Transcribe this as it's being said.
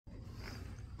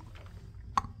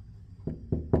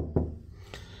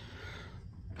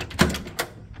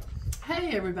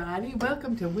Hey everybody,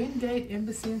 welcome to Wingate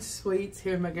Embassy and Suites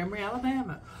here in Montgomery,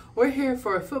 Alabama. We're here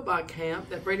for a football camp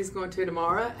that Brady's going to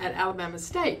tomorrow at Alabama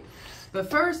State. But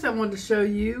first I wanted to show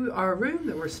you our room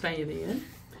that we're staying in.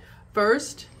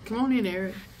 First, come on in,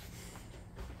 Eric.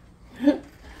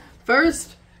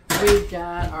 First, we've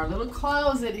got our little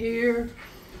closet here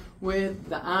with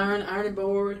the ironing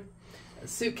board, a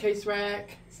suitcase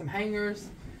rack, some hangers,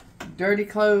 dirty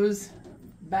clothes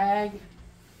bag.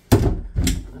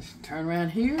 Let's turn around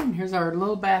here, and here's our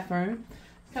little bathroom.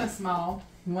 It's kind of small,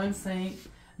 one sink,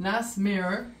 nice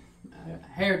mirror,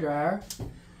 hair dryer,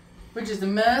 which is a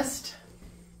must.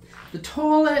 The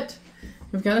toilet,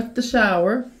 we've got the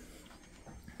shower.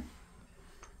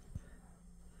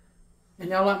 And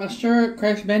y'all like my shirt,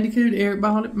 Crash Bandicoot? Eric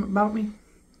bought me.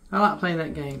 I like playing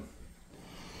that game.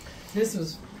 This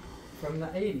was from the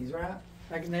 80s, right?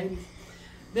 Back in the 80s.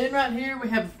 Then right here we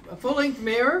have a full-length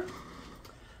mirror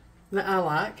that I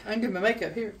like. I can do my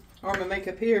makeup here. Or my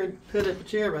makeup here and put up a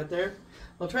chair right there. A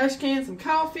little trash can, some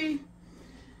coffee.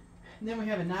 And then we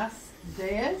have a nice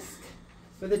desk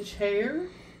with a chair.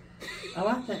 I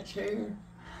like that chair.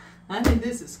 I did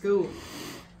this at school.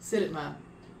 Sit at my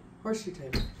horseshoe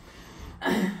table.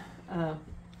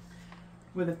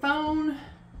 With a phone,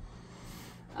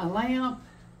 a lamp,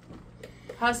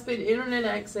 high-speed internet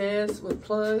access with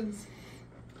plugs.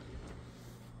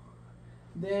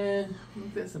 Then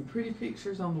we've got some pretty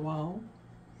pictures on the wall.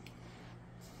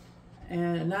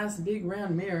 And a nice big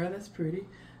round mirror, that's pretty.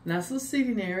 Nice little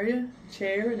seating area,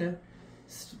 chair and a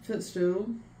footstool.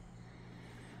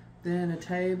 Then a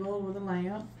table with a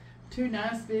lamp. Two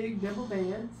nice big double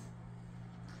beds.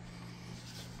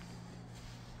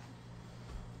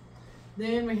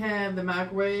 Then we have the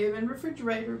microwave and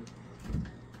refrigerator.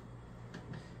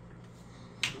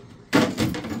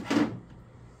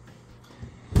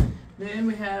 Then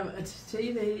we have a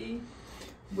TV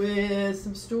with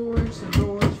some storage, some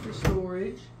drawers for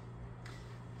storage.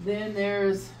 Then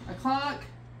there's a clock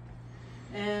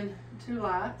and two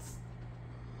lights.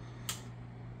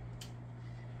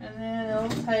 And then a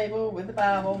little table with a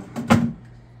Bible.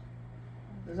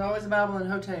 There's always a Bible in a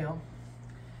hotel.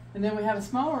 And then we have a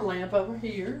smaller lamp over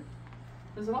here.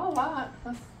 There's a lot of light.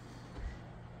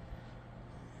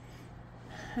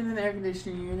 And then the air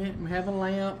conditioning unit. And we have a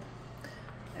lamp.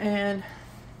 And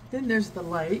then there's the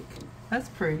lake. That's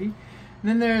pretty. And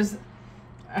then there's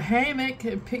a hammock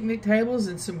and picnic tables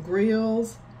and some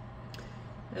grills.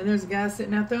 And there's a guy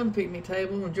sitting out there on the picnic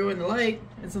table enjoying the lake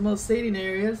and some little seating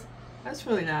areas. That's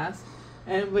really nice.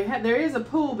 And there is a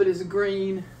pool, but it's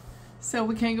green, so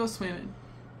we can't go swimming.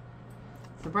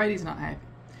 So Brady's not happy.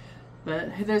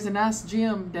 But there's a nice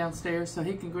gym downstairs, so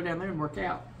he can go down there and work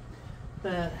out.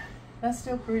 But that's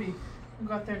still pretty. We'll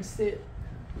go out there and sit.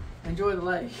 Enjoy the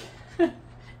lake.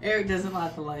 Eric doesn't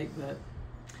like the lake, but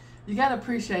you got to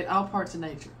appreciate all parts of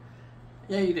nature.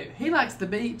 Yeah, you do. He likes the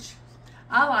beach.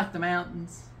 I like the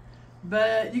mountains.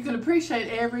 But you can appreciate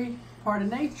every part of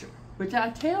nature, which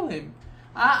I tell him.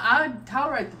 I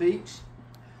tolerate the beach,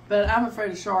 but I'm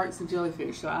afraid of sharks and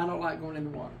jellyfish, so I don't like going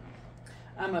in the water.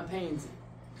 I'm a pansy.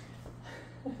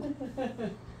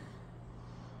 But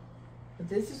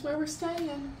this is where we're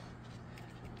staying.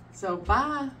 So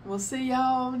bye. We'll see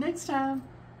y'all next time.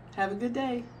 Have a good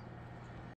day.